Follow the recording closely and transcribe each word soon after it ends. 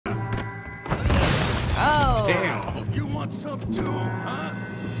Oh. Damn. You want some too, huh?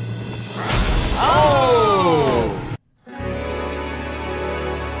 Oh!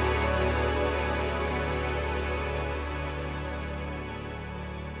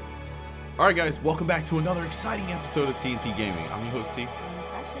 Alright guys, welcome back to another exciting episode of TNT Gaming. I'm your host T. I'm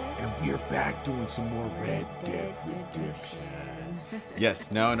Tasha. And we are back doing some more Red Dead Redemption.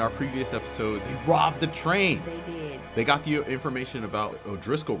 Yes, now in our previous episode, they robbed the train. They did. They got the information about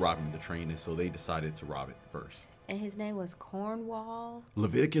O'Driscoll robbing the train, and so they decided to rob it first. And his name was Cornwall.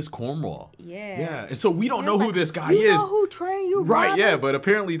 Leviticus Cornwall. Yeah. Yeah, and so we don't know who this guy you is. know who trained you Right, robbing? yeah, but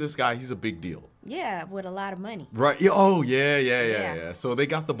apparently this guy, he's a big deal. Yeah, with a lot of money. Right. Yeah. Oh, yeah. Yeah. So they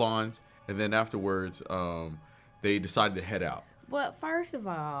got the bonds, and then afterwards, they decided to head out. But first of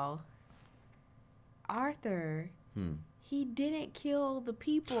all, Arthur, he didn't kill the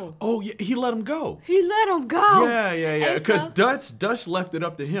people. Oh, yeah, he let him go. He let them go. Yeah. And Because so- Dutch left it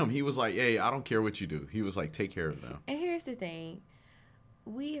up to him. He was like, hey, I don't care what you do. He was like, take care of them. And here's the thing.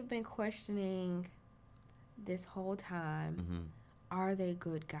 We have been questioning this whole time, are they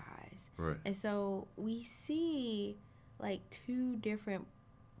good guys? Right. And so we see like two different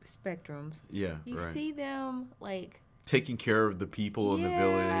spectrums. Yeah, You right. see them like Taking care of the people in the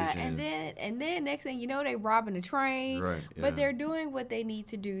village. and then next thing you know, they robbing a train. Right, yeah. But they're doing what they need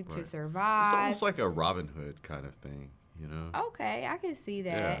to do to Right. survive. It's almost like a Robin Hood kind of thing, you know? Okay, I can see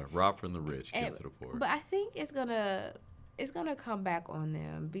that. Yeah, rob from the rich, give And- to the poor. But I think it's gonna come back on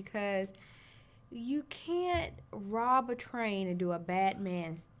them because you can't rob a train and do a bad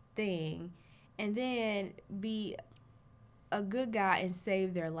man's thing and then be a good guy and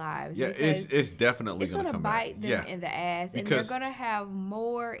save their lives. Yeah, because it's definitely it's going to gonna come bite back. them in the ass, and Because- they're gonna have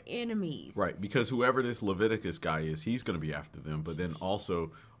more enemies. Right, because whoever this Leviticus guy is, he's going to be after them. But then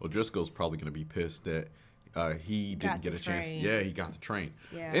also, O'Driscoll's probably going to be pissed that he didn't Got get the a chance. train. Yeah, he got the train.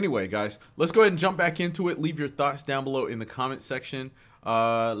 Yeah. Anyway, guys, let's go ahead and jump back into it. Leave your thoughts down below in the comment section.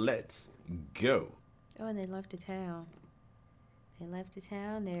 Let's go. Oh, and they left the town.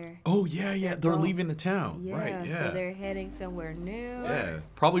 They're Oh, yeah. They're going- leaving the town. yeah, Right, yeah. So they're heading somewhere new. Yeah,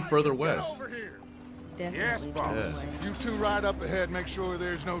 probably further west. Over here. Definitely. Yes, boss. somewhere. You two ride up ahead, make sure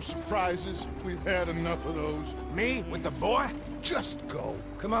there's no surprises. We've had enough of those. Me with the boy? Just go.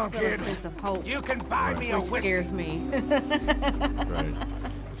 Come on, I feel a kid. sense of hope, You can buy me a which whiskey. scares me. Right.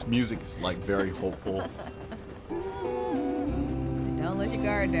 This music is like very hopeful. Don't let your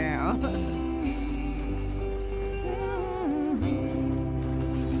guard down.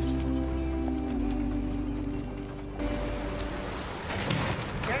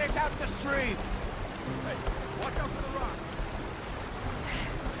 Get us out the street. Hey, watch out for the rock.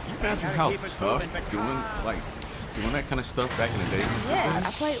 Can you imagine Gotta how keep us tough moving, but doing that kind of stuff back in the day? Yes,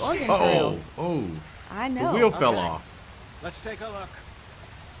 I play organ Oh, drill. I the know. wheel fell Okay. off. Let's take a look.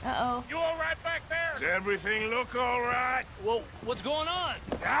 Uh-oh. You all right back there? Does everything look all right? Well, what's going on?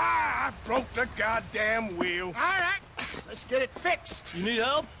 Ah, I broke the goddamn wheel. All right, let's get it fixed. You need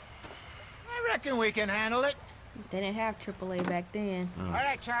help? I reckon we can handle it. They didn't have AAA back then. All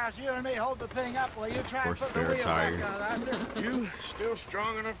right, Charles, you and me hold the thing up while you try and Or put the spare wheel tires. back on under. You still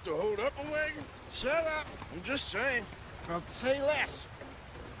strong enough to hold up a wagon? Shut up. I'm just saying. Well, say less.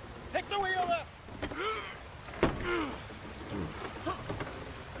 Pick the wheel up.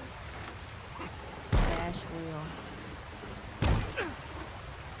 Dash wheel.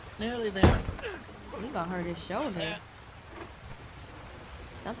 Nearly there. He gonna hurt his shoulder.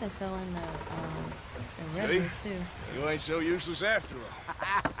 Something fell in the river too. You ain't so useless after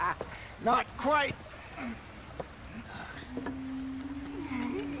all. Not quite.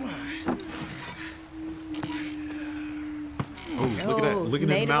 Oh, look at that! Oh, Look at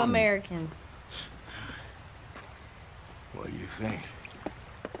that Native mountain. Americans. What do you think?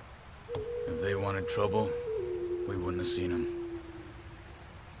 If they wanted trouble, we wouldn't have seen them.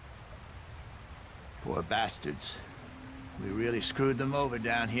 Poor bastards. We really screwed them over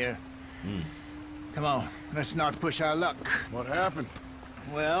down here. Come on, let's not push our luck. What happened?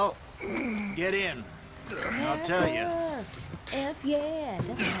 Well, get in. I'll tell you. F yeah,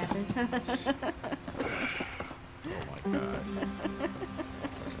 that's what happened. Oh my God!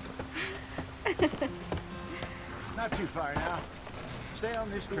 Not too far now. Stay on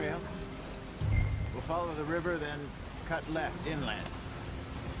this trail. We'll follow the river, then cut left inland.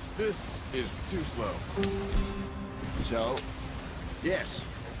 This is too slow. So, yes,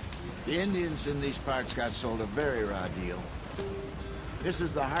 the Indians in these parts got sold a very raw deal. This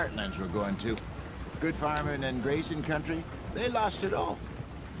is the heartlands we're going to. Good farming and grazing country, they lost it all.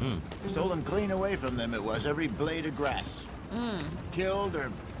 Stolen clean away from them it was, every blade of grass. Killed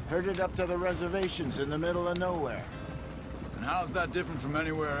or herded up to the reservations in the middle of nowhere. And how's that different from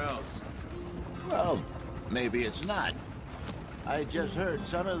anywhere else? Well, maybe it's not. I just heard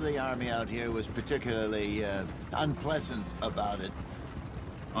some of the army out here was particularly, unpleasant about it.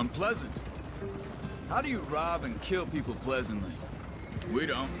 Unpleasant? How do you rob and kill people pleasantly? We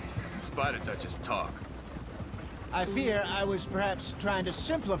don't, in spite of Dutch's talk. I fear I was perhaps trying to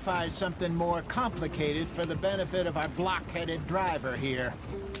simplify something more complicated for the benefit of our block-headed driver here.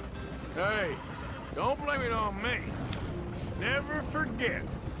 Hey, don't blame it on me. Never forget,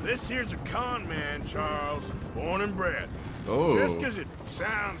 this here's a con man, Charles, born and bred. Oh. Just 'cause it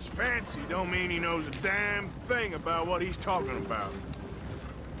sounds fancy don't mean he knows a damn thing about what he's talking about.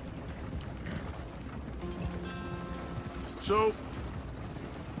 So,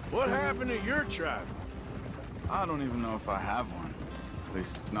 what happened to your tribe? I don't even know if I have one. At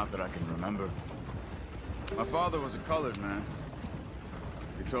least, not that I can remember. My father was a colored man.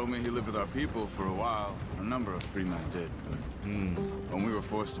 He told me he lived with our people for a while. A number of free men did, but when we were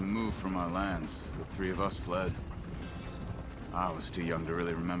forced to move from our lands, the three of us fled. I was too young to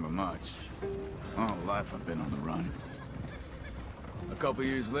really remember much. My whole life I've been on the run. A couple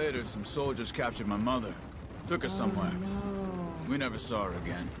years later, some soldiers captured my mother. Took her somewhere. No. We never saw her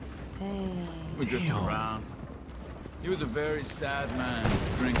again. Dang. We drifted around. He was a very sad man.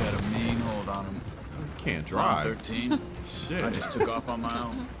 Drink had a mean hold on him. Can't Around drive. 13, Shit. I just took off on my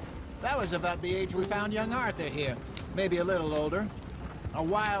own. That was about the age we found young Arthur here. Maybe a little older. A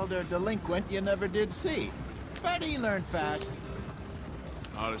wilder delinquent you never did see. But he learned fast.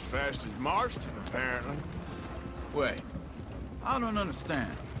 Not as fast as Marston, apparently. Wait, I don't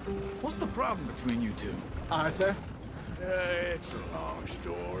understand. What's the problem between you two? Arthur? It's a long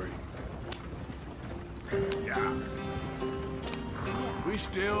story. Yeah. We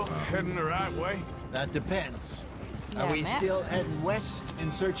still heading the right way? That depends. Yeah, Are we Matt. still heading west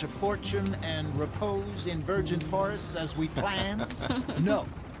in search of fortune and repose in virgin forests as we planned? No.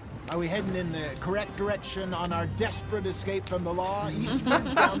 Are we heading in the correct direction on our desperate escape from the law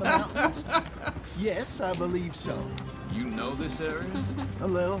eastwards down the mountains? Yes, I believe so. You know this area? A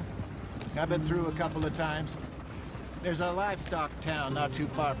little. I've been through a couple of times. There's a livestock town not too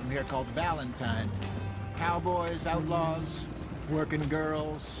far from here called Valentine. Cowboys, outlaws, working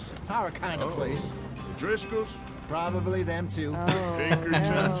girls, our kind of place. The Driscolls? Probably them too. Oh,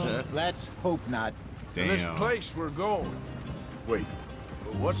 Pinkertons? no. Let's hope not. And this Damn. place we're going. Wait,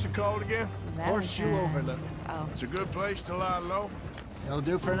 what's it called again? Horseshoe Valentine. Overlook. Oh. It's a good place to lie low. It'll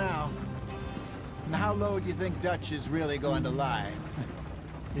do for now. And how low do you think Dutch is really going to lie?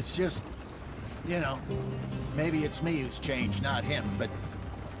 It's just, you know, maybe it's me who's changed, not him, but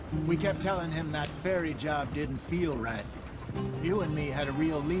we kept telling him that ferry job didn't feel right. You and me had a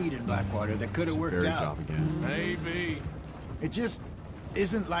real lead in Blackwater that could have worked Very out. job again. Maybe. It just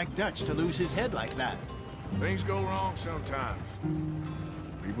isn't like Dutch to lose his head like that. Things go wrong sometimes.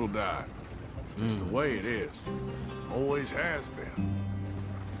 People die. It's the way it is. Always has been.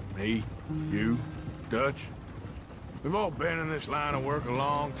 Me, you, Dutch. We've all been in this line of work a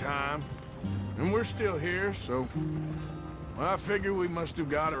long time. And we're still here, so... Well, I figure we must have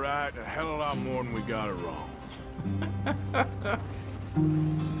got it right a hell of a lot more than we got it wrong.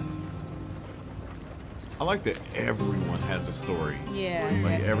 I like that everyone has a story. Yeah. Like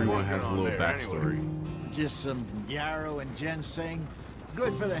definitely. everyone has a On little there backstory. Just some yarrow and ginseng.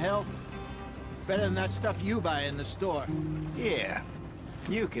 Good for the health. Better than that stuff you buy in the store. Yeah,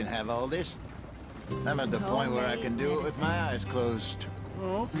 you can have all this. I'm at the point where I can do it with my eyes closed.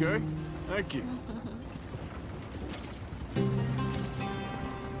 Oh, okay. Thank you.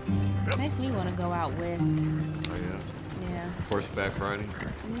 Makes me want to go out west. Oh yeah. Yeah. Horseback riding.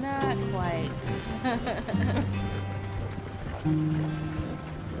 Not quite.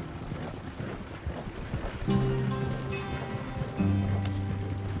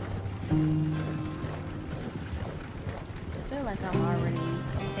 I feel like I'm already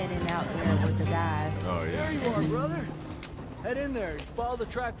heading out there with the guys. Oh yeah. There you are, brother. Head in there. Follow the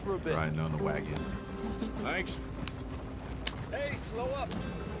track for a bit. Riding on the wagon. Thanks. Hey, slow up.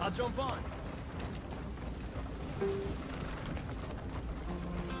 I'll jump on.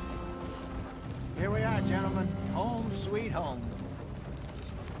 Here we are, gentlemen. Home sweet home.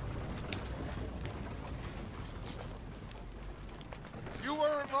 You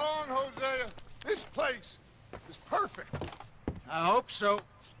weren't wrong, Hosea. This place is perfect. I hope so.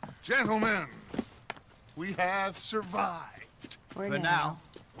 Gentlemen, we have survived. For now.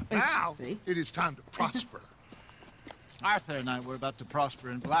 Now, See? it is time to prosper. Arthur and I were about to prosper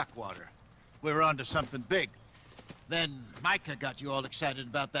in Blackwater. We were onto something big. Then Micah got you all excited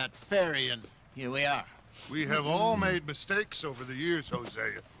about that ferry, and here we are. We have all made mistakes over the years,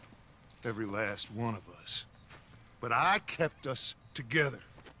 Hosea. Every last one of us. But I kept us together.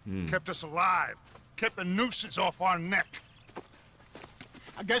 Kept us alive. kept the nooses off our neck.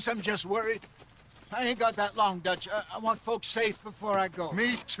 I guess I'm just worried. I ain't got that long, Dutch. I want folks safe before I go.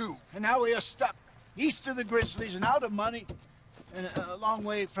 Me too. And now we are stuck, east of the Grizzlies and out of money, and a long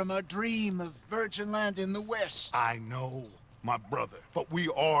way from our dream of virgin land in the west. I know, my brother, but we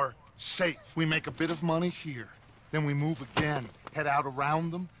are safe. We make a bit of money here, then we move again, head out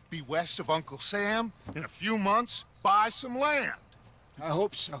around them, be west of Uncle Sam. In a few months, buy some land. I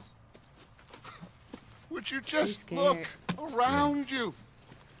hope so. Would you just scared. look around you?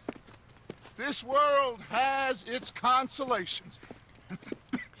 This world has its consolations.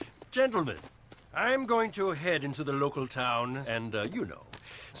 Gentlemen, I'm going to head into the local town and,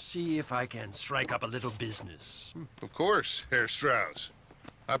 see if I can strike up a little business. Of course, Herr Strauss.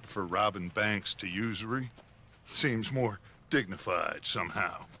 I prefer robbing banks to usury. Seems more dignified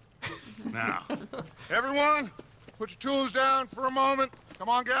somehow. Now, everyone, put your tools down for a moment. Come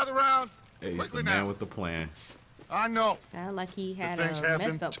on, gather round. Hey, he's Quickly the man now. with the plan. I know, Sound like he had things a have been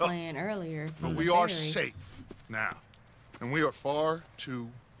messed up tough, plan earlier. but from we the are ferry. safe now, and we are far too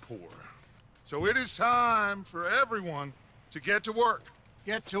poor. So it is time for everyone to get to work.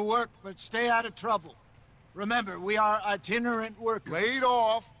 Get to work, but stay out of trouble. Remember, we are itinerant workers. Laid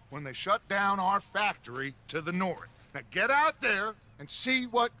off when they shut down our factory to the north. Now get out there and see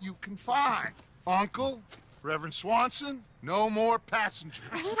what you can find. Uncle, Reverend Swanson, no more passengers.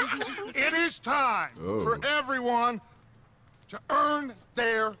 It is time for everyone to earn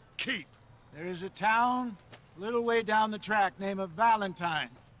their keep. There is a town a little way down the track named Valentine.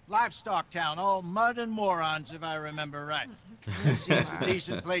 Livestock town, all mud and morons, if I remember right. This seems a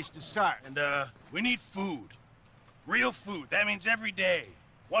decent place to start. And, we need food. Real food. That means every day.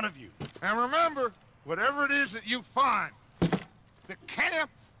 One of you. And remember, whatever it is that you find, the camp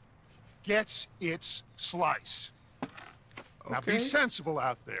gets its slice. Now be sensible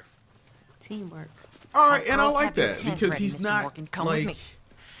out there. Teamwork. All right, and I Girls, like have your that tent because ready, he's Mr. not Morgan. Come with like me.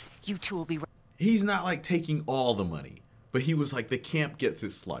 You two will be ready. he's not like taking all the money, but he was like the camp gets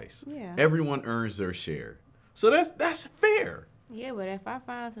its slice. Yeah. Everyone earns their share, so that's fair. Yeah, but if I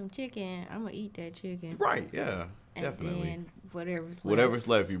find some chicken, I'm gonna eat that chicken. Right? Yeah, And definitely. then Whatever's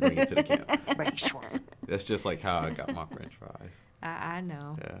left, you bring it to the camp. Ready, sure. That's just like how I got my French fries. I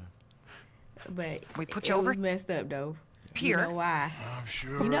know. Yeah. But We put it you over was messed up though. here. You know why? I'm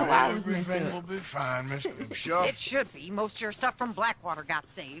sure You know why it was messed everything up. will be fine, Mr. Shaw. It should be. Most of your stuff from Blackwater got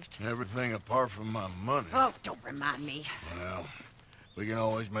saved. Everything apart from my money. Oh, don't remind me. Well, we can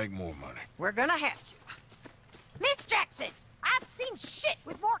always make more money. We're gonna have to. Miss Jackson, I've seen shit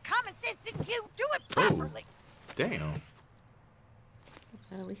with more common sense than you. Do it properly. Damn.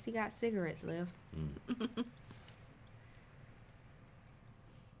 At least he got cigarettes left.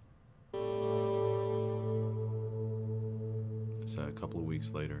 So a couple of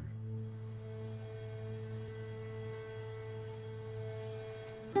weeks later.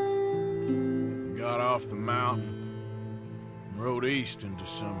 We got off the mountain and rode east into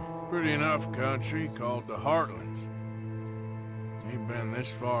some pretty enough country called the Heartlands. Ain't been this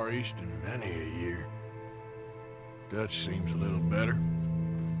far east in many a year. Dutch seems a little better.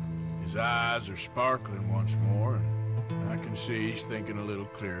 His eyes are sparkling once more, and I can see he's thinking a little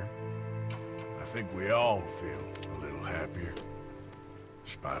clearer. I think we all feel a little happier,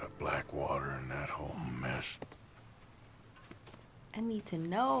 despite of Blackwater and that whole mess. I need to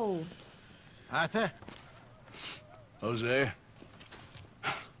know. Arthur? Jose?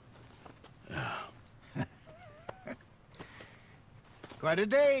 Quite a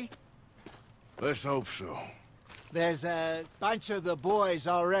day. Let's hope so. There's a bunch of the boys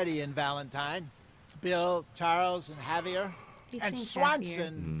already in Valentine. Bill, Charles, and Javier. He And seems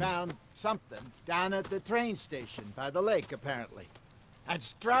Swanson found something down at the train station by the lake, apparently. And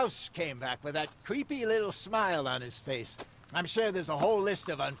Strauss came back with that creepy little smile on his face. I'm sure there's a whole list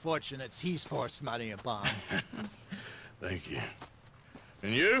of unfortunates he's forced money upon. Thank you.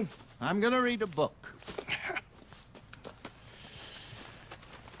 And you? I'm gonna read a book.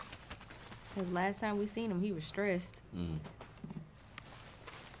 Because last time we seen him, he was stressed.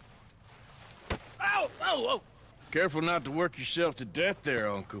 Ow! Oh, oh! Careful not to work yourself to death there,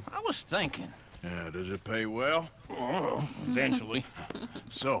 Uncle. I was thinking. Yeah, does it pay well? Oh, eventually.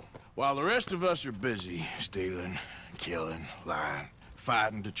 So, while the rest of us are busy stealing, killing, lying,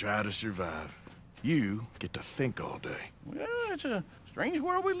 fighting to try to survive, you get to think all day. Well, it's a strange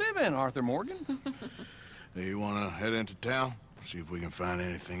world we live in, Arthur Morgan. Hey, you want to head into town? See if we can find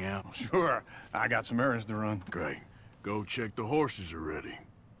anything out? Sure. I got some errands to run. Great. Go check the horses are ready.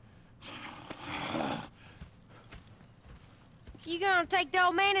 You gonna take the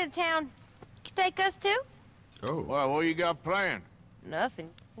old man into town? You take us too? Oh. Well, what you got planned? Nothing.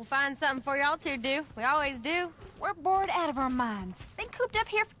 We'll find something for y'all to do. We always do. We're bored out of our minds. Been cooped up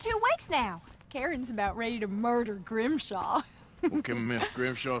here for 2 weeks now. Karen's about ready to murder Grimshaw. Well, can Miss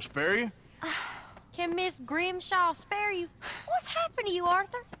Grimshaw spare you? Can Miss Grimshaw spare you? What's happened to you,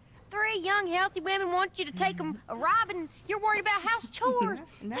 Arthur? 3 young, healthy women want you to take them a robbing. You're worried about house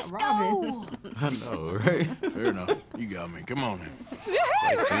chores. Not Let's robbing. go. I know, right? Fair enough. You got me. Come on then.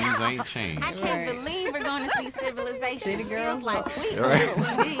 Like, things ain't changed. I can't believe we're going to see civilization. City girls Feels like we Right.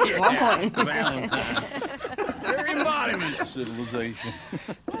 did. 1 point. Valentine. Very embodiment of civilization.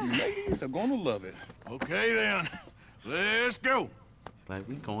 You ladies are gonna love it. Okay then. Let's go. Like,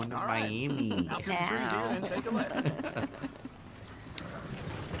 we going to Miami. Out to the trees here and take a left.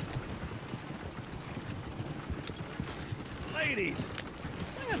 Ladies,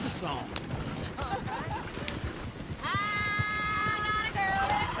 sing us a song. I got a girl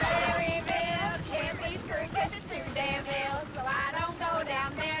in Prairieville. Can't be screwed 'cause she's too damn ill. So I don't go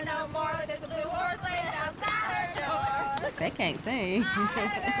down there no more. There's a blue horse laying outside her door. They can't sing. I got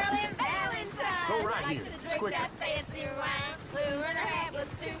a girl in Valentine. Go right Likes here. to It's drink quicker. that fancy wine. Blue in her hat was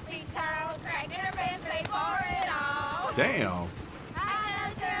 2 feet tall. Cracking her pants paid for it all. Damn. I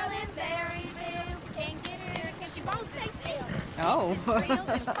got a girl in Berryville. Can't get her 'cause she won't stay still. Oh. She reels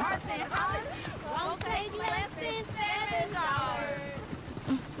and farts and hollers. Won't take less than $7.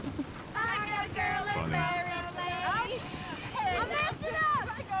 I got a girl in Funny. Berryville. I messed it up.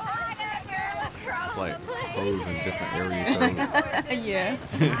 I got a girl across It's like the lake. hoes in different area codes. Yeah.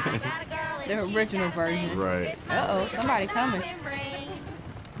 I got a girl and The she's original got a thing. version. Right. It's Uh-oh, somebody coming. diamond ring.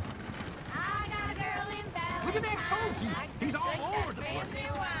 I got a girl in Valentine. Look at that coat. Likes to He's all drink that over the place.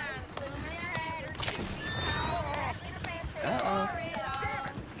 fancy wine. Bloom in her hat is 2 feet tall. Cracking her pants paid Uh-oh. for it all.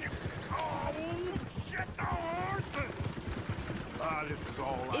 Ah, this is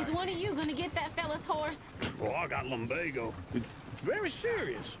all right. Is one of you gonna get that fella's horse? Well, I got lumbago. It's very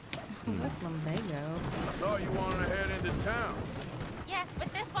serious. What's lumbago? I thought you wanted to head into town. Yes,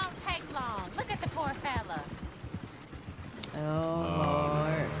 but this won't take long. Look at the poor fella. Oh,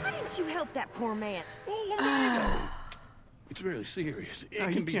 Lord. Why didn't you help that poor man? Well, lumbago. It's really serious. It No,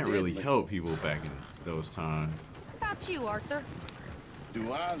 can you be can't really deadly. help people back in those times. What about you, Arthur?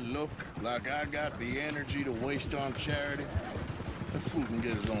 Do I look like I got the energy to waste on charity? That fool can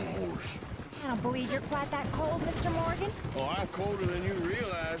get his own horse. I don't believe you're quite that cold, Mr. Morgan. Oh, I'm colder than you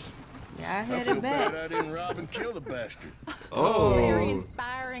realize. Yeah, I I had feel it bad back. I didn't rob and kill the bastard. Very Oh.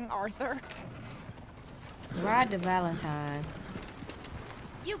 inspiring, Arthur. Ride to Valentine.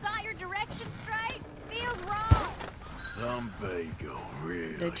 You got your directions straight? Feels wrong. Lumbago,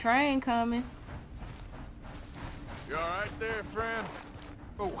 really. The train coming. You all right there, friend?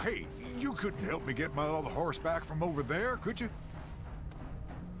 Oh, hey, you couldn't help me get my other horse back from over there, could you?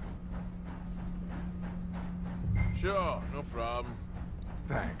 Sure, no problem.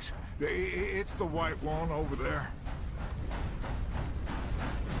 Thanks. It's the white one over there.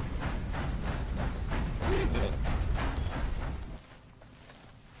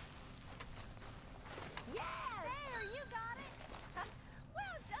 Yeah, there, you got it.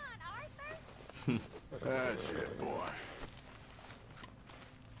 Well done, Arthur. That's it, boy.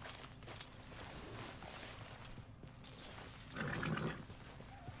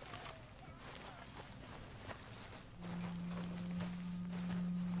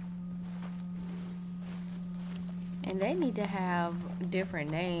 And they need to have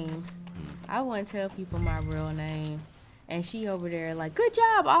different names. I wouldn't tell people my real name. And she over there like, good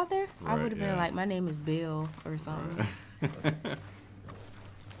job, Arthur. I Right, would have been yeah. like, my name is Bill or something.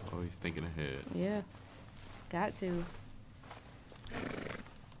 Always thinking ahead. Yeah. Got to.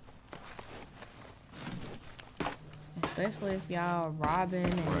 Especially if y'all are robbing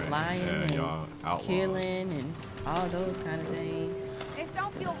and Right, lying yeah, and y'all outlaws. killing and all those kind of things. This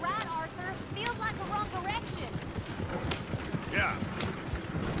don't feel right, Arthur. Feels like the wrong direction. Yeah.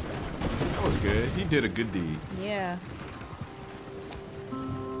 That was good. He did a good deed. Yeah.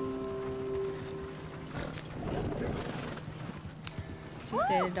 She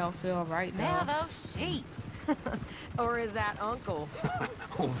said it don't feel right Smell though. those sheep. Or is that Uncle?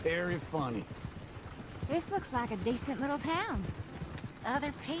 Oh, very funny. This looks like a decent little town.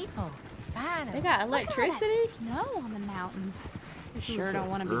 Other people. Fine. They got electricity? Snow on the mountains. You sure was don't a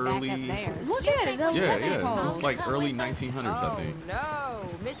want to be back early- up there. Look at it. Those Yeah, living yeah. poles. It's like Come early with us. 1900s, I think. No,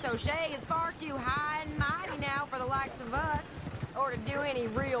 Miss O'Shea is far too high and mighty now for the likes of us, or to do any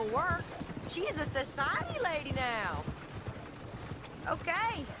real work. She's a society lady now.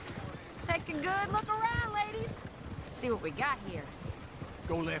 Okay, take a good look around, ladies. See what we got here.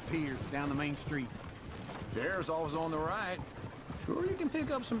 Go left here, down the main street. Sheriff's always on the right. Sure you can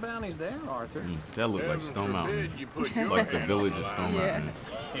pick up some bounties there, Arthur. That looked like Heaven Stone forbid Mountain. you put your Like the hand village on of the Stone line. Mountain.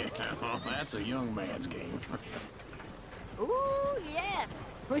 Yeah, that's a young man's game. Ooh,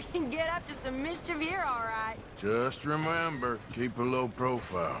 yes. We can get up to some mischief here, all right. Just remember, keep a low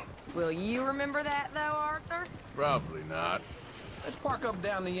profile. Will you remember that, though, Arthur? Probably not. Let's park up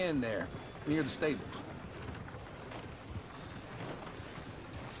down the end there, near the stables.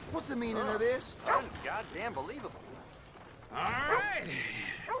 What's the meaning of this? Goddamn believable. All right.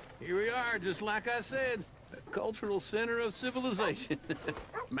 Here we are, just like I said. The cultural center of civilization.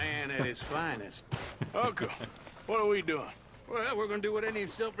 Man at its finest. Uncle, what are we doing? Well, we're gonna do what any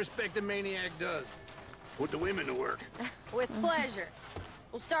self-respecting maniac does. Put the women to work. With pleasure.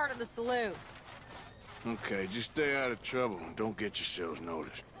 We'll start at the saloon. Okay, just stay out of trouble and don't get yourselves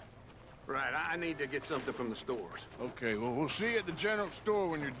noticed. Right, I need to get something from the stores. Okay, well, we'll see you at the general store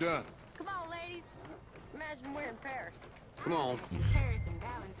when you're done. Come on, ladies. Imagine we're in Paris. Come on.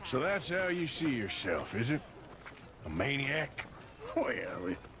 So that's how you see yourself, is it? A maniac?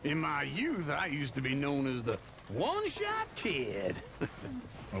 Well, in my youth, I used to be known as the one-shot kid.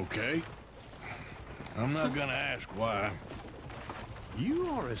 Okay. I'm not gonna ask why. You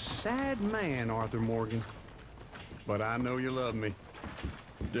are a sad man, Arthur Morgan. But I know you love me.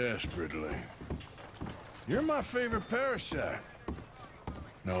 Desperately. You're my favorite parasite.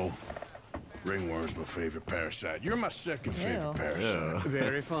 No. Ringworm's my favorite parasite. You're my second favorite parasite.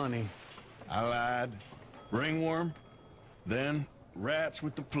 Very funny. I lied. Ringworm, then rats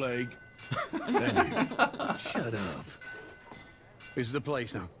with the plague, then you. Shut up. This is the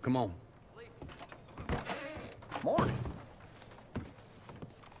place now. Come on. Morning.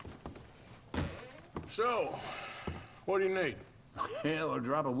 So, what do you need? Hell, a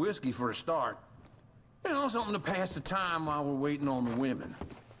drop of whiskey for a start. You know, something to pass the time while we're waiting on the women.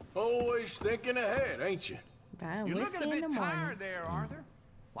 Always thinking ahead, ain't you? Buying You're whiskey looking a in the bit morning. tired there, Arthur.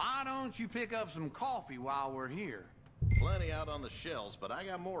 Why don't you pick up some coffee while we're here? Plenty out on the shelves, but I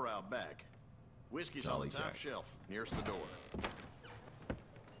got more out back. Whiskey's on the top shelf, nearest the door.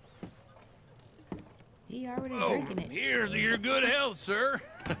 He already drinking it. Here's to your good health, sir.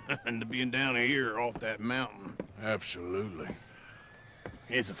 And to being down here off that mountain. Absolutely.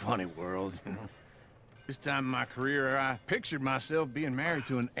 It's a funny world, you know. This time in my career, I pictured myself being married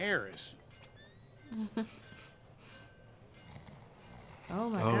to an heiress. Oh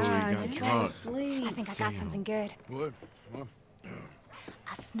my Oh, he gosh, got you drunk. fell asleep. I think I got something good. What?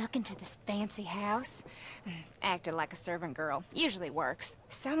 I snuck into this fancy house. Acted like a servant girl. Usually works.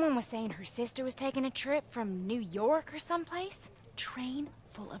 Someone was saying her sister was taking a trip from New York or someplace. Train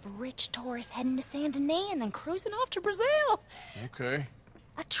full of rich tourists heading to Saint Denis and then cruising off to Brazil. Okay.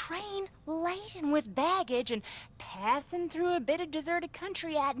 A train laden with baggage and passing through a bit of deserted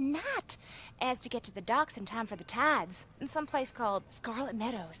country at night as to get to the docks in time for the tides in some place called Scarlet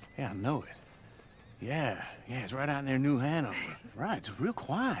Meadows. Yeah, I know it. Yeah, it's right out near New Hanover. Right, it's real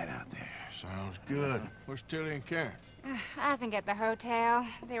quiet out there. Sounds good. Where's Tilly and Karen? I think at the hotel.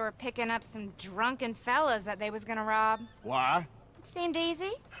 They were picking up some drunken fellas that they was gonna rob. Why? It seemed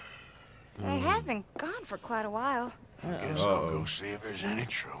easy. They have been gone for quite a while. I guess I'll go see if there's any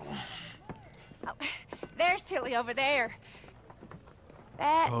trouble. Oh, there's Tilly over there.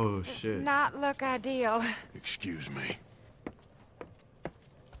 That Oh, does shit. not look ideal. Excuse me.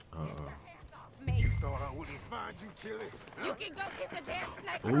 You thought I wouldn't find you, Tilly? You can go kiss a damn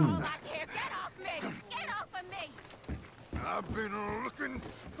snake for all I care. Get off me! Get off of me! I've been looking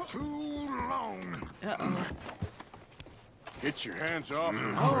too long. Uh-oh. Get your hands off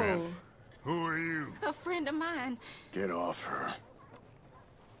her, Oh. friend. Who are you? A friend of mine. Get off her.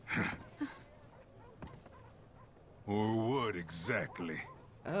 Or what exactly?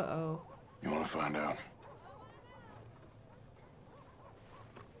 Uh-oh. You want to find out?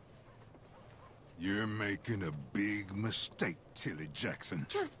 You're making a big mistake, Tilly Jackson.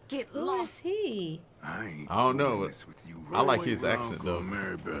 Just get Who is lost. he? I ain't I don't know. doing this with you. I like Wait his for accent, Uncle though. and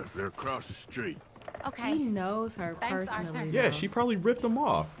Mary Beth. They're across the street. He Okay. knows her Thanks, personally. Arthur. Yeah, though. she probably ripped him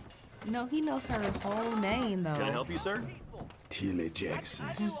off. No, he knows her whole name though. Can I help you, sir? Tilly Jackson.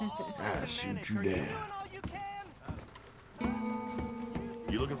 I'll shoot you down.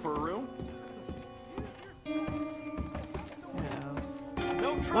 You looking for a room? Uh-oh.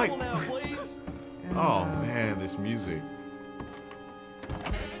 No trouble Like- now, please. Oh man, this music.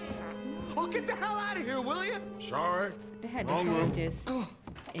 Oh, get the hell out of here, will you? Sorry. They had to Wrong tell him room. just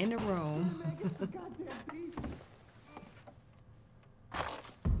in the room.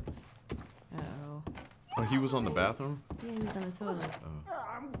 Uh-oh. Oh, he was on the bathroom? Yeah, he was on the toilet.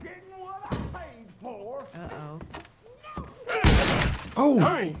 I'm getting what I paid for. Uh-oh. Oh!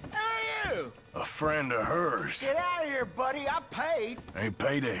 Hey! Hey, you! A friend of hers. Get out of here, buddy. I paid. Ain't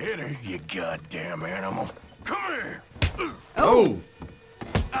paid to hit her, you goddamn animal. Come here. Oh!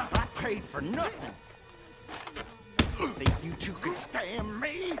 I paid for nothing. Think you two could scam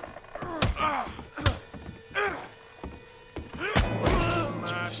me? Wasting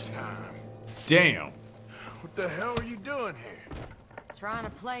my time. Damn. What the hell are you doing here? Trying to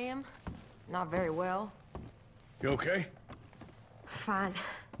play him. Not very well. You okay? Fine.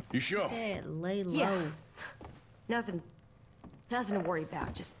 You sure? Said lay low. Yeah. Nothing to worry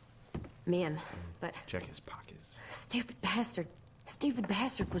about. Just men. But Check his pockets. stupid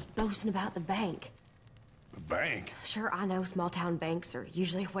bastard was boasting about the bank. The bank? Sure, I know small town banks are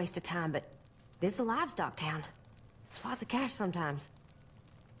usually a waste of time, but this is a livestock town. There's lots of cash sometimes.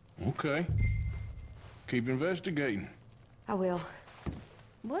 Okay. Keep investigating. I will.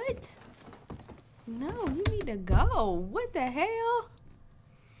 What? No, you need to go. What the hell?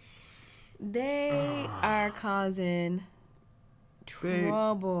 They are causing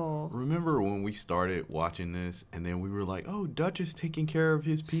trouble. Remember when we started watching this and then we were like, oh, Dutch is taking care of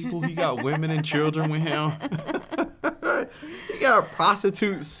his people. He got women and children with him. He got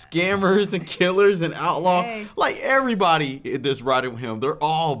prostitutes, scammers, and killers and outlaws. Hey. Like everybody that's riding with him, they're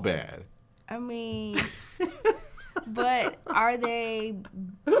all bad. I mean, but are they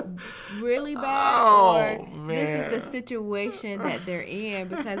really bad, or this is the situation that they're in?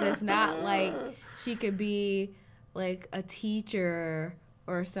 Because it's not like she could be like a teacher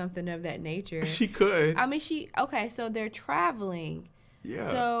or something of that nature. She could. I mean, okay, so they're traveling. Yeah.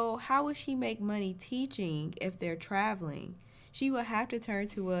 So how would she make money teaching if they're traveling? She would have to turn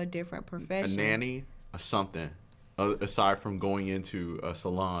to a different profession. A nanny, a something. Aside from going into a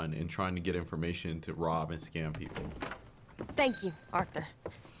salon and trying to get information to rob and scam people. Thank you, Arthur.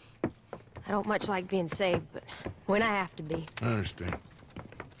 I don't much like being saved, but when I have to be. I understand.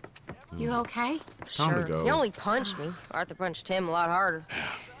 You okay? Time to go. He only punched me. Arthur punched him a lot harder.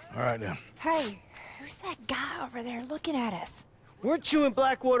 All right, then. Hey, who's that guy over there looking at us? Weren't you in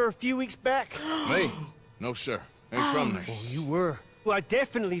Blackwater a few weeks back? Me? No, sir. Ain't from there. Oh, you were. Well, I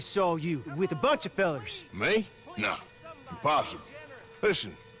definitely saw you with a bunch of fellers. Me? No. Impossible.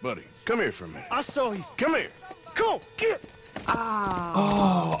 Listen, buddy, come here for a minute. I saw you. Come here. Come on, get.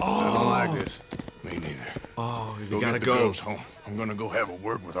 I don't like this. Me neither. Oh, you Go gotta get the go. girls home. I'm gonna go have a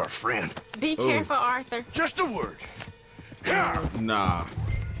word with our friend. Be careful, Arthur. Just a word. Yeah. Nah,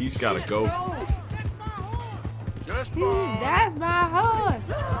 he's gotta go. Just That's my horse.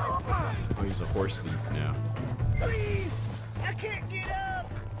 Oh, he's a horse thief now. Please, I can't get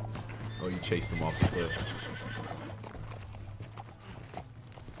up. Oh, you chased him off the cliff.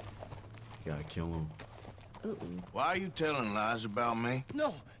 You gotta kill him. Why are you telling lies about me?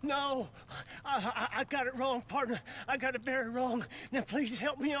 No. I got it wrong, partner. I got it very wrong. Now, please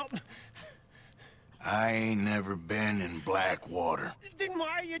help me up. I ain't never been in Blackwater. Then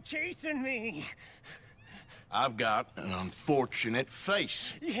why are you chasing me? I've got an unfortunate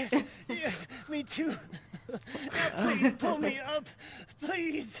face. Yes, me too. Now, please pull me up.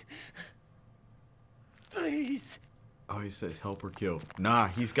 Please. Please. Oh, he says help or kill. Nah,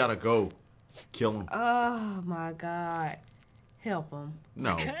 he's gotta go. Kill him. Oh my God. Help him.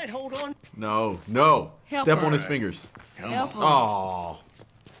 No. Can't hold on. No. Help Step him. on his fingers. Help him. Oh.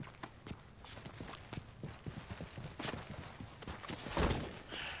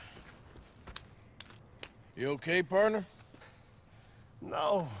 You okay, partner?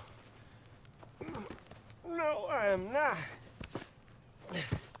 No. No, I am not.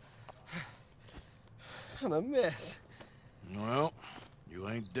 I'm a mess. Well, you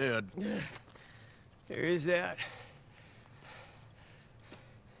ain't dead. There is that.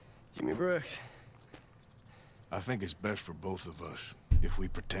 Jimmy Brooks. I think it's best for both of us if we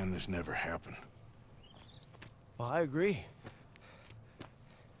pretend this never happened. Well, I agree.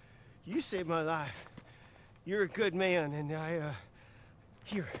 You saved my life. You're a good man, and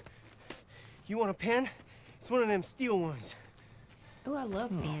here. You want a pen? It's one of them steel ones. Oh, I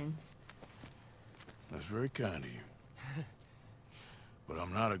love pens. That's very kind of you. But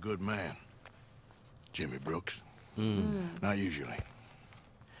I'm not a good man, Jimmy Brooks. Not usually.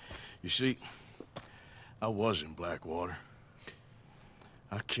 You see, I was in Blackwater.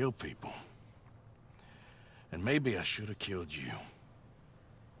 I killed people. And maybe I should have killed you.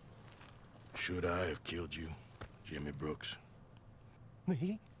 Should I have killed you, Jimmy Brooks?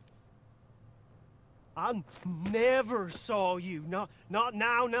 Me? I never saw you. Not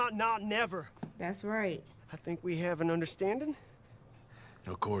now, not never. That's right. I think we have an understanding.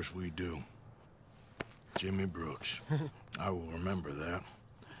 Of course we do. Jimmy Brooks. I will remember that.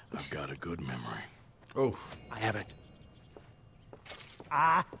 I've got a good memory. Oh. I haven't.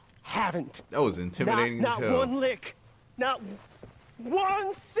 I haven't. That was intimidating Not as hell. one lick. Not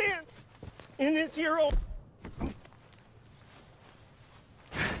 1 cent in this here old...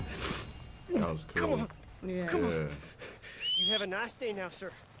 That was cool. Come on. Yeah. Come on. You have a nice day now,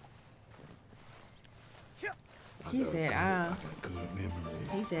 sir. He said,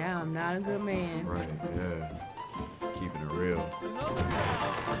 he said, I'm not a good man. Right, yeah. Keeping it real. All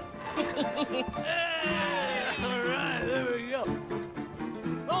right, there we go.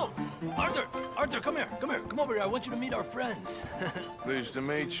 Oh, Arthur, come here, come over here. I want you to meet our friends. Pleased to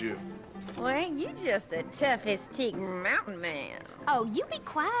meet you. Well, ain't you just a toughest mountain man? Oh, you be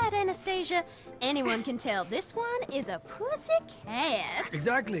quiet, Anastasia. Anyone can tell this one is a pussy cat.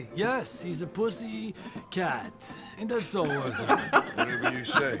 Exactly, yes, he's a pussy cat. Ain't that so, Arthur? Whatever you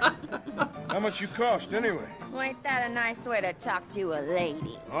say. How much you cost, anyway? Well, ain't that a nice way to talk to a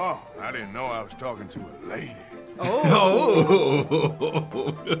lady? Oh, I didn't know I was talking to a lady. Oh!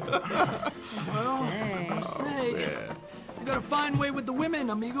 Well, I say, you got a fine way with the women,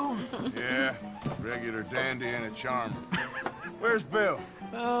 amigo. Yeah, regular dandy and a charmer. Where's Bill?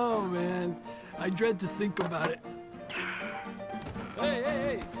 Oh, man, I dread to think about it.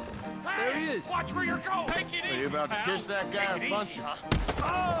 Hey, there he is. Watch where you're going. Take it easy. Are you about to kiss that guy and punch him?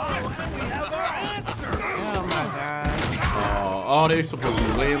 Oh, and we have our answer. Oh my God. Oh, they supposed to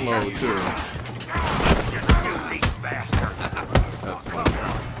be laying low too. That's funny.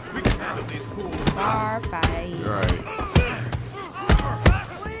 We can handle these fools. Bar fight. Right.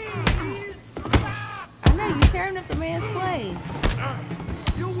 I know you tearing up the man's place.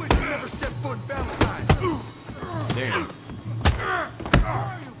 You wish you never stepped foot in Valentine. Damn.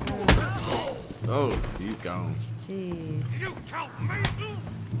 Oh, he's gone. Jeez. You told me.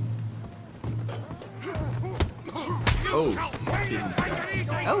 Oh.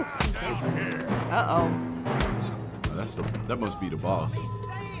 Oh. Uh-oh. Oh, that must be the boss.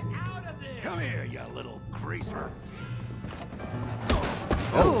 Come here, you little greaser.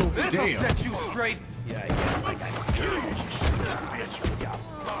 Oh, This'll damn. set you straight.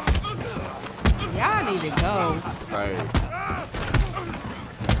 Y'all need to go. Right.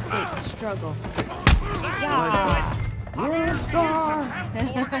 Escape the struggle. Yeah. World star.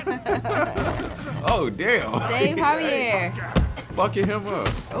 Oh, damn. Save Javier. Fucking him up.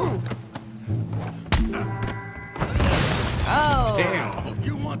 Ooh. Oh. Damn.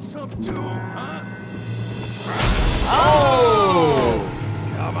 You want some too, huh? Oh.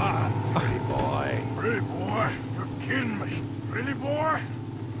 Come on, pretty boy. Pretty boy? You're kidding me. Pretty boy?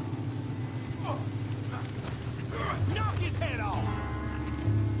 Knock his head off.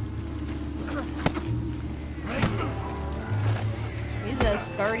 He's a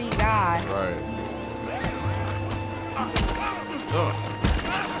sturdy guy. Right. Ugh.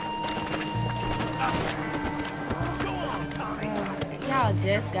 Y'all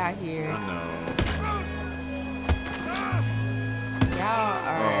just got here. No. Y'all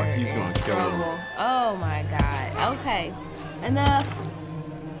are Oh, he's gonna in kill him. trouble. Oh my God. Okay. Enough.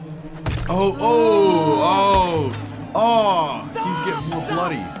 Oh, Stop! he's getting more Stop!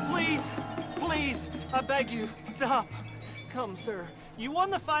 bloody. Please, I beg you, stop. Come, sir. You won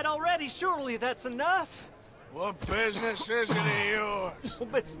the fight already. Surely that's enough. What business is it of yours? No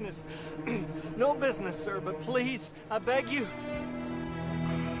business. No business, sir, but please, I beg you.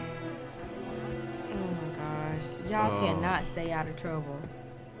 Oh my gosh. Y'all cannot stay out of trouble.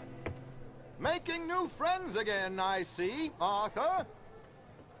 Making new friends again, I see, Arthur.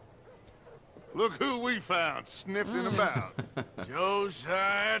 Look who we found sniffing about.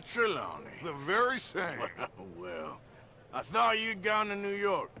 Josiah Trelawney. The very same. Well, I thought you'd gone to New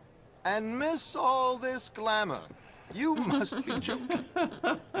York. And miss all this glamour. You must be joking.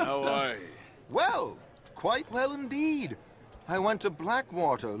 How are you? Well, quite well indeed. I went to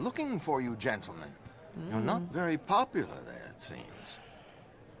Blackwater looking for you gentlemen. You're not very popular there, it seems.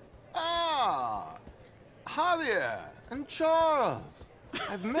 Ah, Javier and Charles.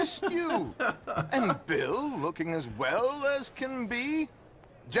 I've missed you. And Bill looking as well as can be.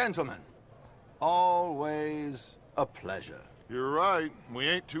 Gentlemen, always a pleasure. You're right. We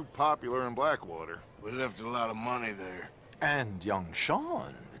ain't too popular in Blackwater. We left a lot of money there. And young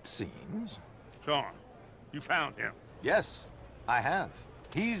Sean, it seems. Sean, you found him. Yes, I have.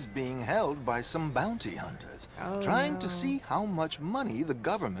 He's being held by some bounty hunters, trying to see how much money the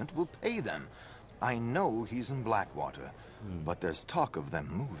government will pay them. I know he's in Blackwater, but there's talk of them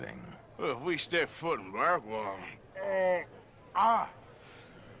moving. Well, if we step foot in Blackwater...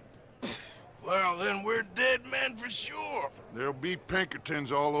 Well, then we're dead men for sure. There'll be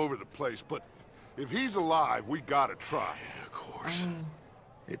Pinkertons all over the place, but if he's alive, we gotta try. Yeah, of course.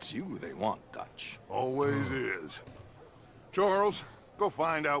 It's you they want, Dutch. Always is. Charles, Go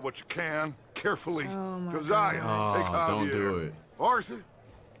find out what you can, carefully. Oh my Josiah, God. take Javier. Don't do it. Arthur,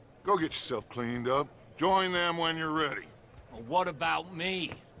 go get yourself cleaned up. Join them when you're ready. Well, what about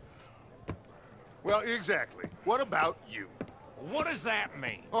me? Well, exactly. What about you? What does that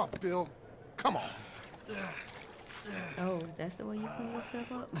mean? Oh, Bill, come on. Oh, that's the way you clean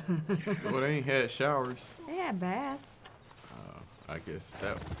yourself up? Well, they ain't had showers. They had baths. I guess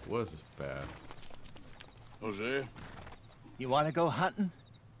that was bad. Jose, You want to go hunting?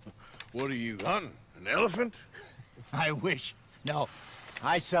 what are you hunting? An elephant? I wish. No.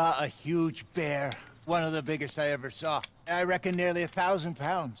 I saw a huge bear. One of the biggest I ever saw. I reckon nearly 1,000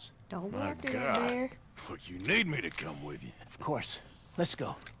 pounds. Don't My after that God. bear. But you need me to come with you. Of course. Let's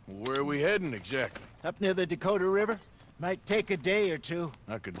go. Where are we heading exactly? Up near the Dakota River. Might take a day or two.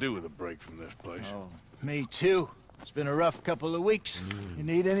 I could do with a break from this place. Oh, me too. It's been a rough couple of weeks. You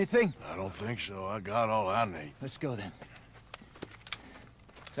need anything? I don't think so. I got all I need. Let's go then.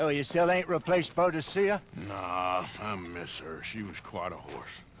 So you still ain't replaced Boadicea? Nah, I miss her. She was quite a horse.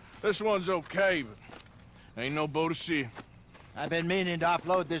 This one's okay, but ain't no Boadicea. I've been meaning to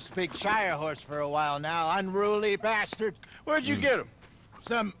offload this big Shire horse for a while now. Unruly bastard. Where'd you get him?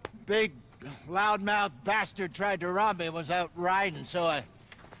 Some big, loudmouth bastard tried to rob me and was out riding, so I...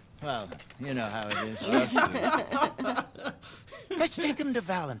 Well, you know how it is. Let's take him to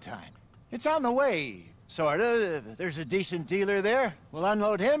Valentine. It's on the way, sorta. There's a decent dealer there. We'll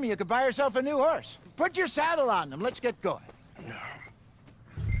unload him, you could buy yourself a new horse. Put your saddle on him, let's get going.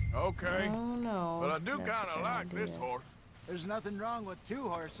 Okay. Oh no. But I do That's kind a of good like idea. this horse. There's nothing wrong with two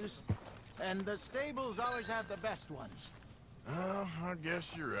horses. And the stables always have the best ones. Oh, I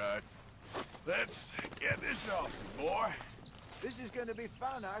guess you're right. Let's get this off, boy. This is gonna be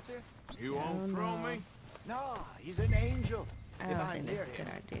fun, Arthur. You won't throw me? No, he's an angel. I If don't I think hear that's a good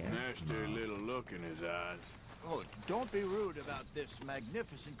him. idea. Nasty little look in his eyes. Oh, don't be rude about this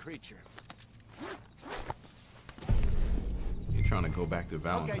magnificent creature. You're trying to go back to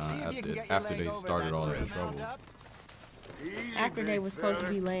Valentine Okay, see if you can get your after leg they over started that all road that and trouble. mount up. Easy, After they big were supposed to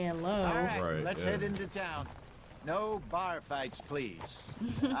fella. be laying low. All right, Right, let's yeah. head into town. No bar fights, please.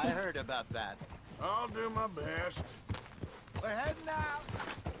 I heard about that. I'll do my best. We're heading out.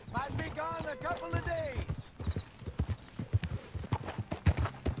 Might be gone a couple of days.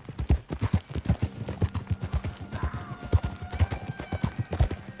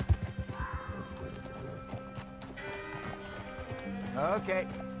 Okay,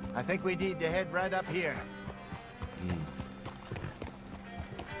 I think we need to head right up here.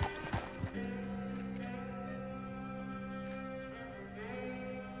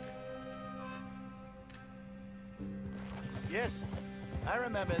 Yes, I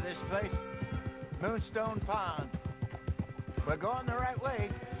remember this place. Moonstone Pond. We're going the right way.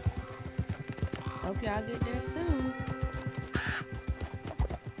 Hope y'all get there soon.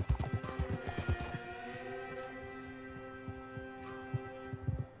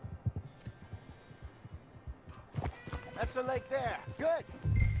 That's the lake there. Good.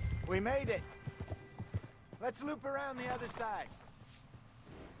 We made it. Let's loop around the other side.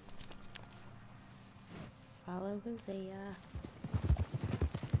 Follow Hosea.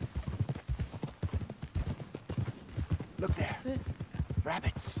 Look there.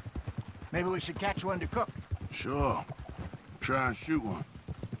 Rabbits. Maybe we should catch one to cook. Sure. Try and shoot one.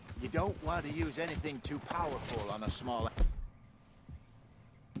 You don't want to use anything too powerful on a small...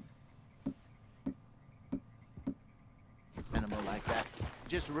 animal like that.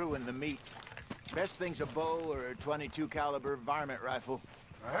 Just ruin the meat. Best thing's a bow or a .22 caliber varmint rifle.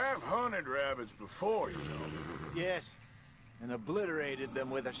 I have hunted rabbits before, you know. Yes. And obliterated them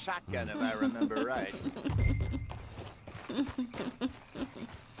with a shotgun, if I remember right.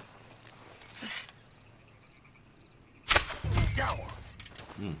 Got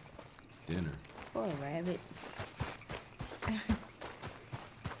one. Dinner. Poor rabbit. You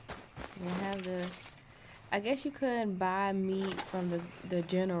have to... I guess you couldn't buy meat from the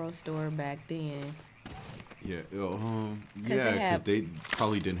general store back then. Yeah, they because have- they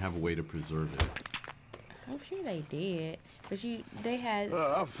probably didn't have a way to preserve it. I'm sure they did. But they had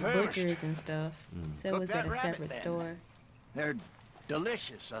I'm famished. butchers and stuff. So it Cook was that at a rabbit, separate then. store. They're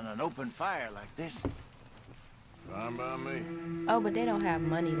delicious on an open fire like this. Fine by me. Oh, but they don't have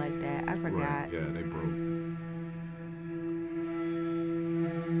money like that. I forgot. Right, yeah, they broke.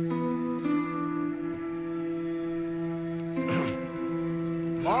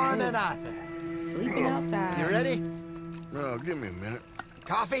 Morning, Arthur. Sleeping outside. You ready? No, give me a minute.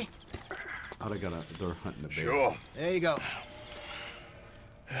 Coffee? Oh, they're hunting the bear. Sure. There you go.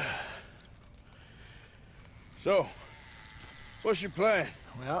 So, what's your plan?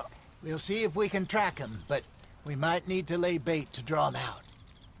 Well, we'll see if we can track him, but We might need to lay bait to draw 'em out.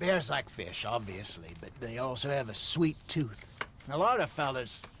 Bears like fish, obviously, but they also have a sweet tooth. A lot of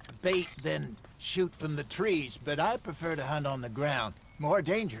fellas bait, then shoot from the trees, but I prefer to hunt on the ground. More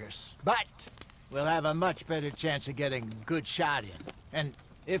dangerous, but we'll have a much better chance of getting a good shot in. And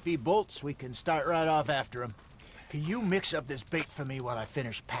if he bolts, we can start right off after him. Can you mix up this bait for me while I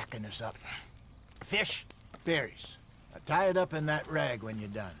finish packing this up? Fish, berries. Tie it up in that rag when you're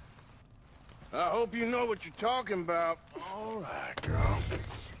done. I hope you know what you're talking about. All right, girl.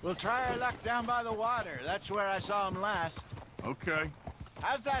 We'll try our luck down by the water. That's where I saw him last. Okay.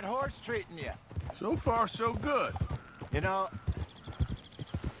 How's that horse treating you? So far, so good. You know,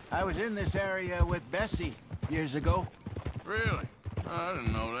 I was in this area with Bessie years ago. Really? I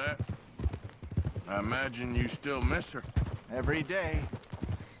didn't know that. I imagine you still miss her. Every day.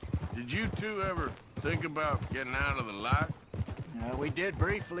 Did you two ever think about getting out of the life? We did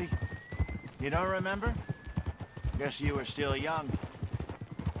briefly. You don't remember? Guess you were still young.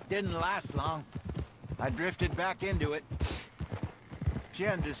 Didn't last long. I drifted back into it. She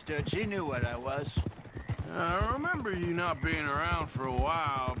understood. She knew what I was. I remember you not being around for a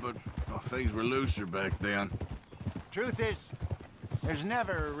while, but well, things were looser back then. Truth is, there's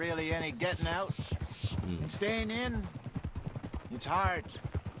never really any getting out. And staying in, it's hard.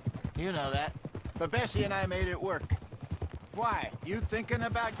 You know that. But Bessie and I made it work. Why? You thinking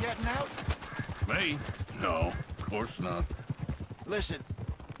about getting out? Me? No, of course not. Listen,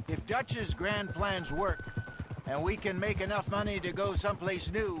 if Dutch's grand plans work, and we can make enough money to go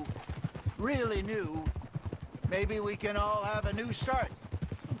someplace new, really new, maybe we can all have a new start.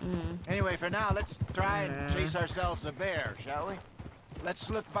 Anyway, for now, let's try and chase ourselves a bear, shall we? Let's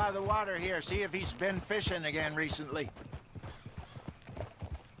look by the water here, see if he's been fishing again recently.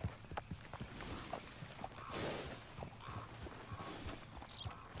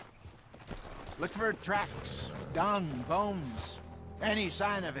 Look for tracks, dung, bones, any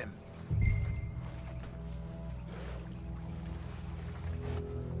sign of him.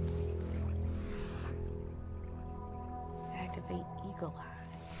 Activate Eagle Eye.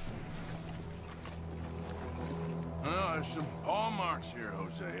 Well, there's some paw marks here,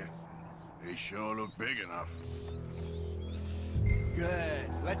 Hosea. They sure look big enough. Good.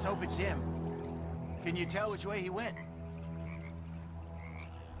 Let's hope it's him. Can you tell which way he went?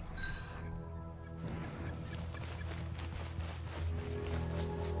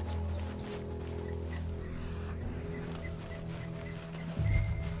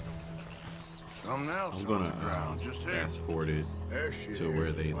 Something else I'm gonna on the ground, just here. fast forward it There she to is.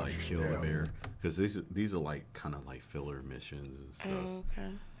 where they Watch like your kill the step. bear, because these are like kind of like filler missions and stuff. Okay.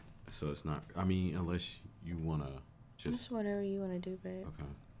 So it's not. I mean, unless you wanna just. Just whatever you want to do, babe.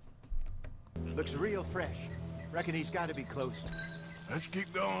 Okay. Looks real fresh. Reckon he's got to be close. Let's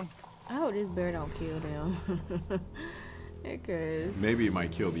keep going. I hope this bear don't kill them. Because Maybe it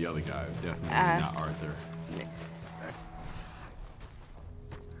might kill the other guy. Definitely not Arthur.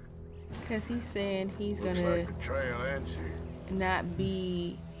 Because he's saying he's Looks gonna like the trail ends here. not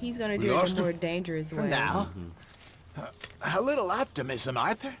be. He's gonna We do it lost the more him? dangerous For way. now. A little optimism,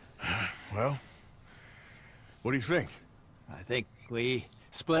 Arthur. Well, what do you think? I think we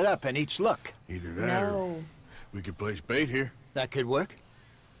split up and each look. Either that or No we could place bait here. That could work.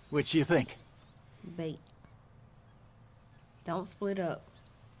 Which you think? bait. Don't split up.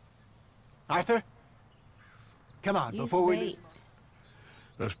 Arthur? Come on, Use before we... bait.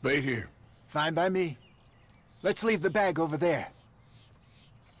 Let's bait here. Fine by me. Let's leave the bag over there.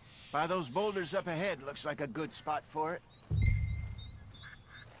 By those boulders up ahead, looks like a good spot for it.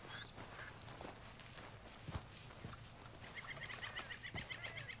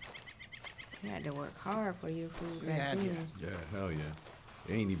 You had to work hard for your food back Yeah, then. Yeah, hell yeah.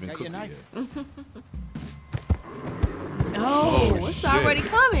 It ain't even Got your cooked knife? yet. Oh, Oh, it's shit. already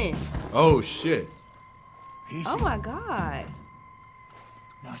coming. Oh shit. Easy. Oh my god.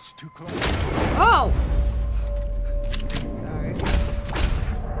 No, it's too close. Oh. Sorry.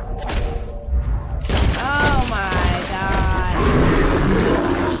 Oh my god.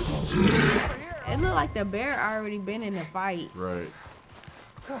 It looked like the bear already been in the fight. Right.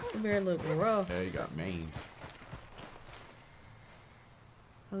 The bear looked rough. Yeah, you got Maine.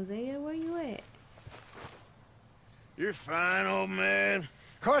 Hosea, where you at? You're fine, old man.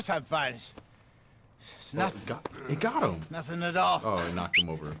 Of course I'm fine. It's nothing. It got him. Nothing at all. Oh, it knocked him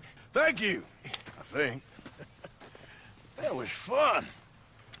over. Thank you, I think. That was fun.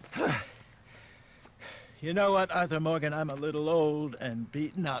 You know what, Arthur Morgan? I'm a little old and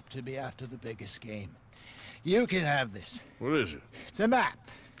beaten up to be after the biggest game. You can have this. What is it? It's a map.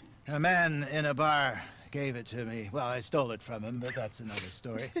 A man in a bar gave it to me. Well, I stole it from him, but that's another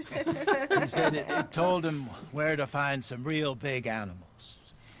story. He said it told him where to find some real big animals.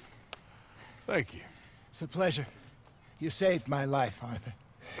 Thank you. It's a pleasure. You saved my life, Arthur.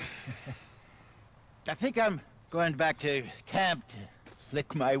 I think I'm going back to camp to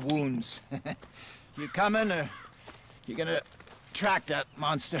lick my wounds. You coming, or you gonna track that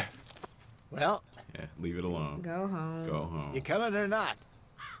monster? Well... Yeah, leave it alone. Go home. Go home. You coming or not?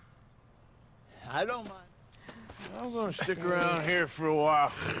 I don't mind. I'm gonna stick around here for a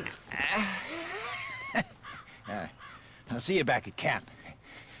while. All right. I'll see you back at camp.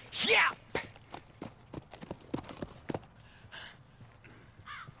 Yeah!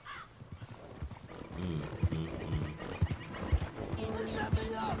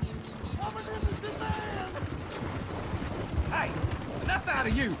 Hey, enough out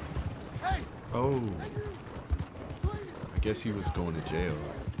of you! Hey! Oh. I guess he was going to jail.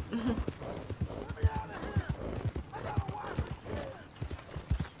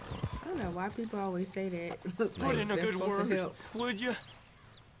 I don't know why people always say that. Put in a they're good supposed to word, help. would you?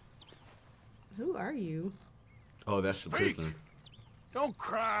 Who are you? Oh, that's the Speak. prisoner. Don't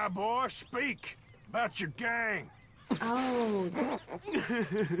cry, boy. Speak about your gang. Oh,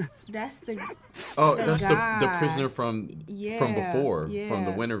 that's the. Oh, the that's guy. the prisoner from before, from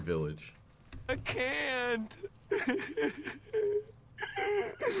the yeah. Winter Village. I can't.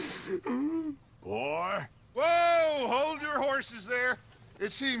 Boy. Whoa! Hold your horses there.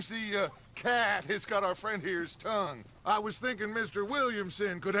 It seems the cat has got our friend here's tongue. I was thinking Mr.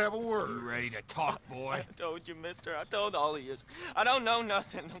 Williamson could have a word. You ready to talk, boy? I told you, mister. I told all of you. I don't know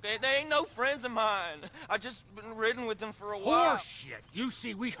nothing, okay? They ain't no friends of mine. I just been ridden with them for a while. Horseshit. You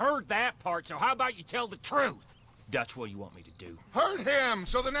see, we heard that part, so how about you tell the truth? That's what you want me to do. Hurt him,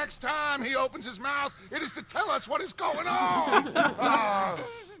 so the next time he opens his mouth, it is to tell us what is going on.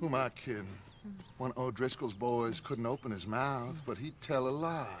 Who am I kidding? One O'Driscoll's boys couldn't open his mouth, but he'd tell a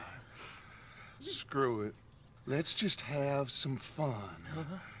lie. Screw it. Let's just have some fun.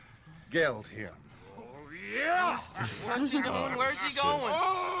 Geld him. Yeah! What's he doing? Where's he going?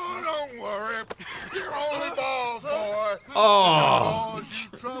 Oh, don't worry. You're only balls, boy. Oh. Cause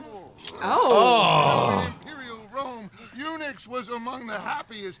you trouble. Oh. In Imperial Rome, eunuchs was among the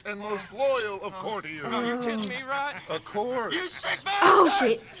happiest and most loyal of courtiers. Oh, you kidding me, right? Of course. You sick bastard! Oh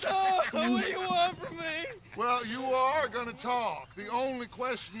shit! Oh, what do you want from me? Well, you are gonna talk. The only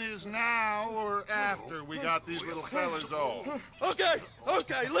question is now or after we got these little fellas off. Okay,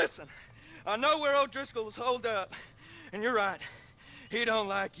 listen. I know where O'Driscoll was holed up, and you're right. He don't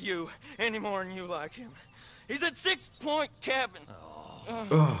like you any more than you like him. He's at 6 Point Cabin.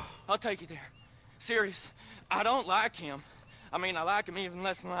 I'll take you there. Serious. I don't like him. I mean, I like him even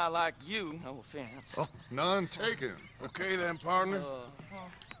less than I like you. No offense. Oh, none taken. Okay then, partner.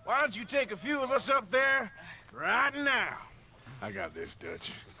 Why don't you take a few of us up there right now? I got this,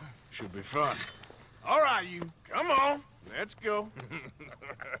 Dutch. Should be fun. All right, you. Come on. Let's go.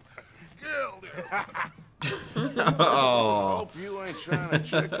 Oh. Hope you ain't trying to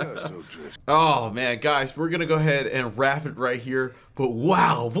trick us, O'Driscoll. Oh man, guys, we're gonna go ahead and wrap it right here. But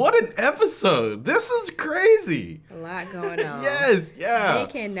wow, what an episode! This is crazy. A lot going on. Yes, yeah.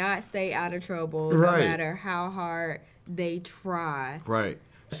 They cannot stay out of trouble Right. no matter how hard they try. Right.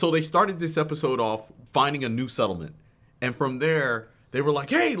 So they started this episode off finding a new settlement, and from there they were like,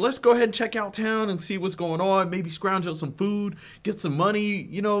 "Hey, let's go ahead and check out town and see what's going on. Maybe scrounge up some food, get some money.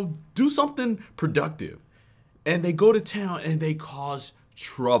 You know, do something productive." And they go to town and they cause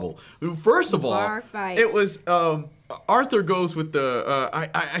trouble. First of all, Bar fights. it was Arthur goes with the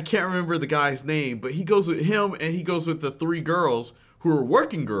I can't remember the guy's name, but he goes with him and he goes with the three girls who are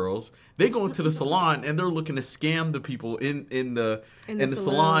working girls. They go into the salon and they're looking to scam the people in the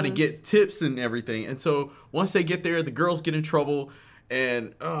salon and get tips and everything. And so once they get there, the girls get in trouble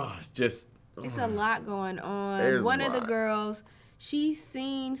and it's a lot going on. There's One a of the lot. girls, she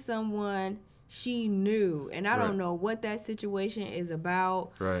seen someone she knew, and I Right. don't know what that situation is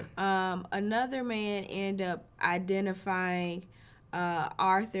about. Right. Another man ended up identifying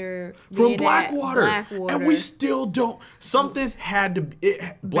Arthur From being at Blackwater. Blackwater. And we still don't. Something had to.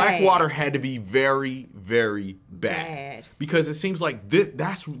 Blackwater had to be very, very bad. Because it seems like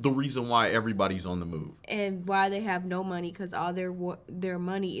that's the reason why everybody's on the move. And why they have no money, because all their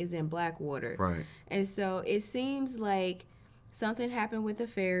money is in Blackwater. Right. And so it seems like something happened with the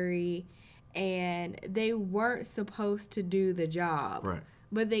ferry, and they weren't supposed to do the job. Right.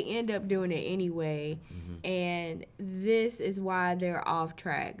 But they end up doing it anyway, and this is why they're off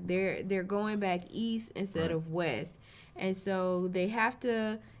track. They're going back east instead of west, and so they have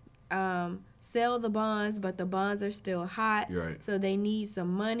to sell the bonds, but the bonds are still hot. Right. So they need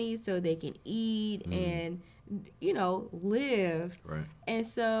some money so they can eat and, you know, live. Right. And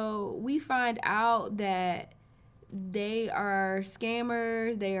so we find out that they are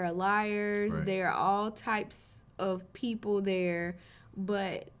scammers, they are liars, Right. they are all types of people there,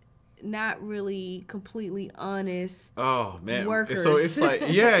 but not really completely honest. Oh man! Workers. So it's like,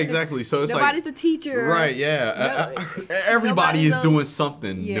 yeah, exactly. So it's nobody's like a teacher, right? Yeah, everybody is doing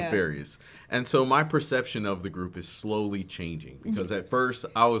something nefarious, and so my perception of the group is slowly changing because at first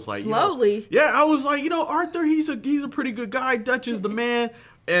I was like, slowly, I was like, Arthur, he's a pretty good guy. Dutch is the man,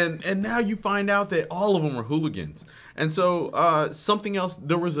 and now you find out that all of them are hooligans, and so something else.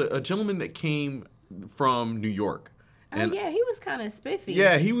 There was a gentleman that came from New York. And, yeah, he was kind of spiffy.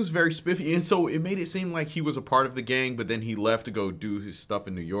 Yeah, he was very spiffy. And so it made it seem like he was a part of the gang, but then he left to go do his stuff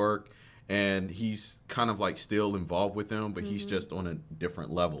in New York. And he's kind of like still involved with them, but he's just on a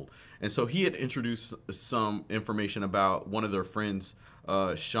different level. And so he had introduced some information about one of their friends,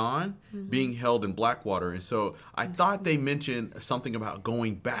 Sean, being held in Blackwater. And so I thought they mentioned something about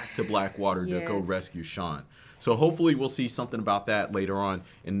going back to Blackwater to go rescue Sean. So hopefully we'll see something about that later on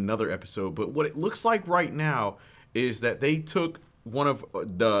in another episode. But what it looks like right now is that they took one of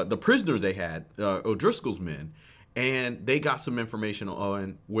the prisoner they had, O'Driscoll's men, and they got some information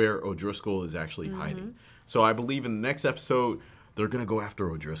on where O'Driscoll is actually hiding. So I believe in the next episode, they're gonna go after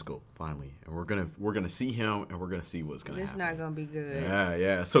O'Driscoll finally, and we're gonna see him, and we're gonna see what's gonna happen. It's not gonna be good.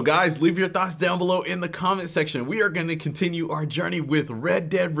 Yeah. So guys, leave your thoughts down below in the comment section. We are gonna continue our journey with Red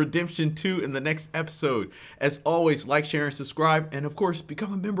Dead Redemption 2 in the next episode. As always, like, share, and subscribe, and of course,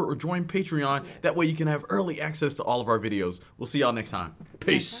 become a member or join Patreon. That way you can have early access to all of our videos. We'll see y'all next time.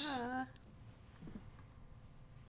 Peace.